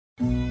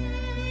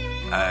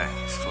Hey,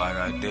 it's Fly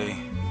ID.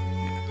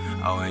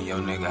 Yeah. Oh, and yo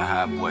nigga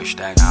Hot Boy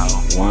Stack Out.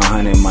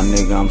 100, my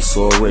nigga, I'm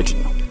so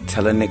original.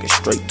 Tell a nigga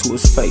straight to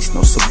his face,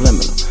 no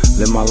subliminal.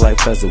 Live my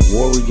life as a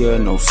warrior,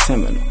 no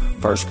seminal.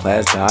 First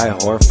class, die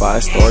hard,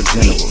 5-star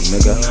general,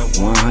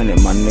 nigga.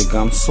 100, my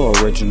nigga, I'm so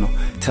original.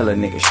 Tell a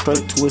nigga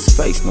straight to his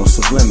face, no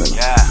subliminal.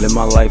 Live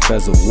my life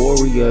as a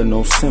warrior,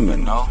 no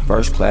seminal.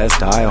 First class,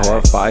 die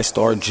hard,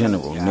 5-star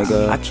general,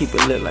 nigga. I keep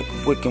it lit like a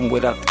Wiccan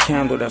without the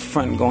candle. That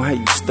front gon' have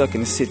you stuck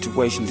in a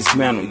situation,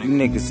 dismantle. You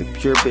niggas a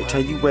pure bitch, how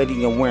you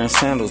ready and wearing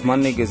sandals? My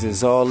niggas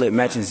is all lit,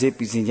 matching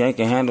zippies and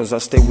yanking handles. I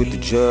stay with the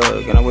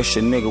jug, and I wish a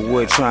nigga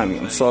would try me.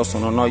 I'm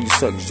saucing on all you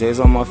suckers, J's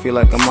on my feel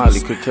like a Molly.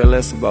 Could care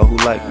less about who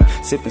like me.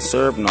 Sipping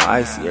syrup, no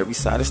icy, every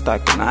side of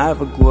Stockton I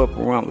ever grew up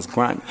around was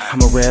grimy.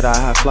 I'm a red-eye,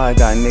 high-fly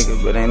guy,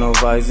 nigga, but ain't no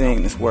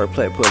Visine. This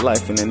wordplay put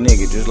life in a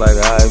nigga just like an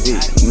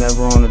IV. I'm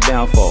never on the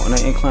downfall, and I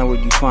incline where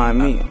you find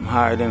me. I'm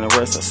higher than the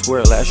rest, I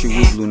swear. Last year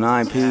we blew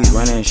 9 P's,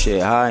 running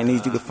shit high, and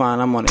these you can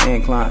find I'm on the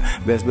incline.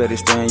 Best bet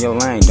is stay in your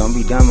lane, don't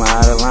be dumb or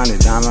out of line. The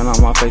diamond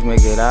on my face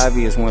make it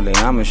obvious. One day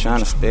I'ma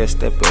shine, stay a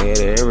step ahead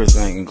of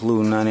everything,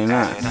 including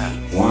 99.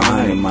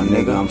 100, my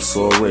nigga, I'm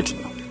so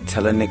original.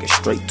 Tell a nigga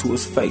straight to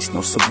his face,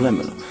 no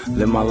subliminal.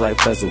 Live my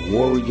life as a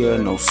warrior,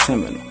 no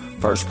seminal.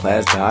 First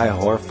class, die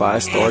hard,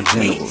 5-star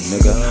general,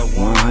 nigga.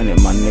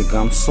 100, my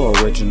nigga, I'm so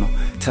original.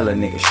 Tell a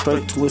nigga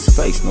straight to his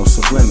face, no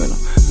subliminal.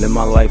 Live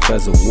my life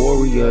as a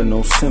warrior,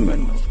 no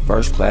seminal.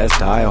 First class,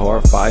 die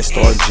hard,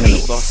 5-star general.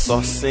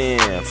 Sauce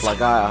in, Fly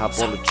Guy, hop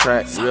on the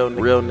track.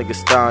 Real nigga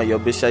style, yo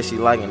bitch say she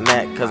liking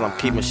that. Cause I'm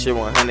keeping shit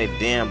 100,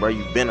 damn bro,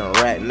 you been a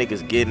rat.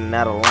 Niggas getting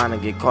out of line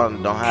and get caught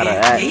and don't how to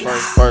act.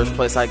 First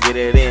place I get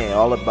it in,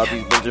 all about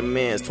these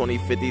Benjamins. 20,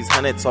 50s,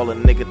 100s, all a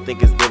nigga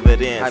think is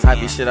dividends.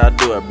 Hype shit, I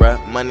do it,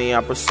 bruh. Money,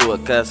 I pursue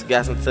it. Cause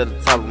gassing to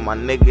the top of my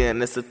nigga,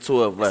 and it's the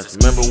two of us.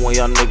 Remember when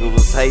y'all niggas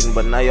was hating,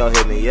 but now y'all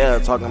hit me, yeah.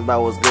 Talking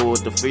about what's good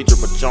with the feature,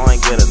 but y'all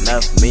ain't good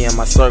enough. Me and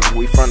my circle,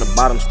 we from the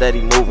bottom,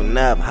 steady moving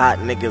up. Hot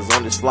niggas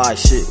on this fly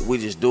shit, we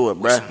just do it,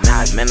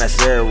 bruh. Man, that's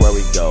everywhere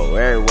we go,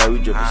 everywhere we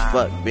drip as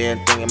fuck.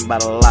 Been thinking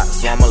about a lot,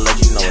 so I'ma let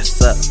you know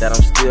what's up. That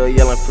I'm still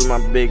yelling for my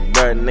big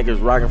bird.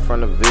 Niggas rocking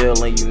from the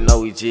Ville, and you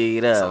know we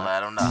G'd up.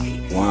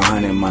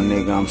 100, my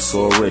nigga, I'm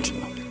so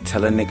original.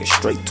 Tell a nigga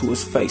straight to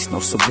his face, no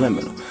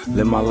subliminal.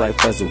 Live my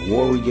life as a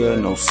warrior,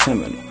 no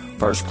seminal.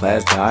 First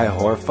class, die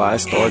hard,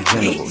 5-star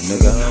general,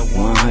 nigga.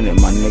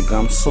 100, my nigga,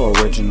 I'm so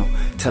original.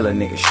 Tell a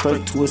nigga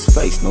straight to his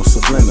face, no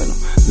subliminal.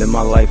 Live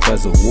my life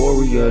as a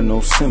warrior,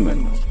 no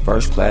seminal.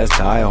 First class,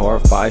 die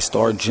hard,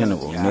 5-star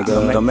general,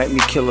 nigga. Don't make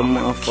me kill a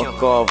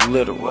motherfucker off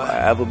literal. I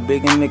have a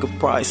bigger nigga,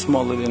 probably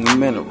smaller than the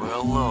mineral.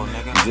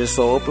 I'm just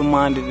so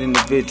open-minded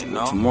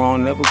individual. Tomorrow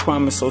never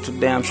promise, so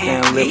today I'm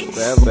staying liberal.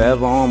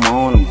 Forever on my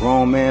own, I'm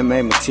grown man,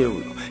 made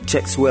material.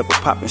 Checks whoever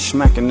poppin',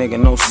 smackin' nigga,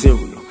 no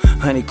cereal.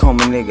 Honeycomb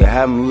a nigga,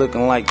 have him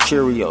looking like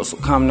Cheerios. So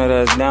calm that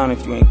ass down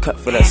if you ain't cut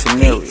for that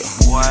scenario.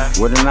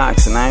 With an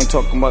ox, and I ain't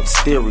talking about the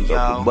stereo.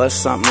 But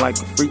bust something like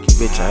a freaky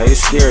bitch, I hate a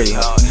scary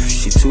hoe.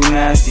 She too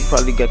nasty,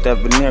 probably got that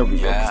venereal.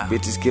 Cause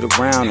bitches get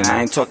around, and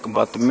I ain't talking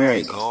about the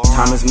merry-go.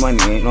 Time is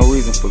money, ain't no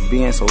reason for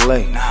being so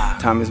late.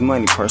 Time is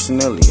money,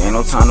 personally, ain't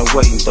no time to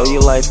wait. And throw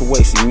your life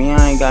away, see me,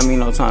 I ain't got me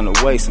no time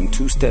to waste. I'm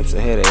 2 steps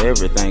ahead of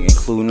everything,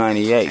 include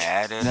 98.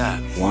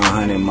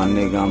 100, my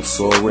nigga, I'm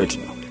so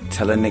original.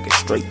 Tell a nigga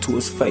straight to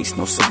his face,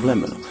 no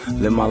subliminal.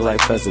 Live my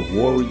life as a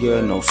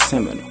warrior, no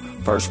seminal.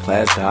 First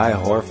class, die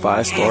hard,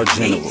 5-star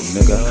general,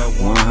 nigga.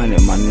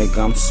 100, my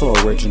nigga, I'm so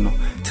original.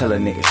 Tell a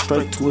nigga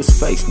straight to his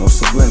face, no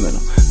subliminal.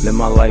 Live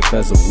my life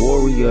as a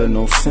warrior,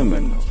 no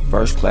seminal.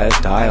 First class,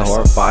 die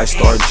hard,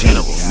 5-star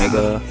general,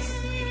 nigga.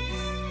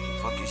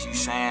 Fuck is you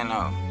saying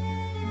though?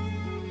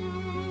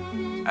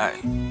 Hey,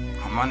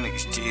 my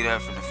niggas G'd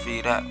up from the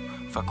feet up.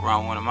 Fuck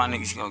around, one of my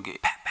niggas gonna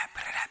get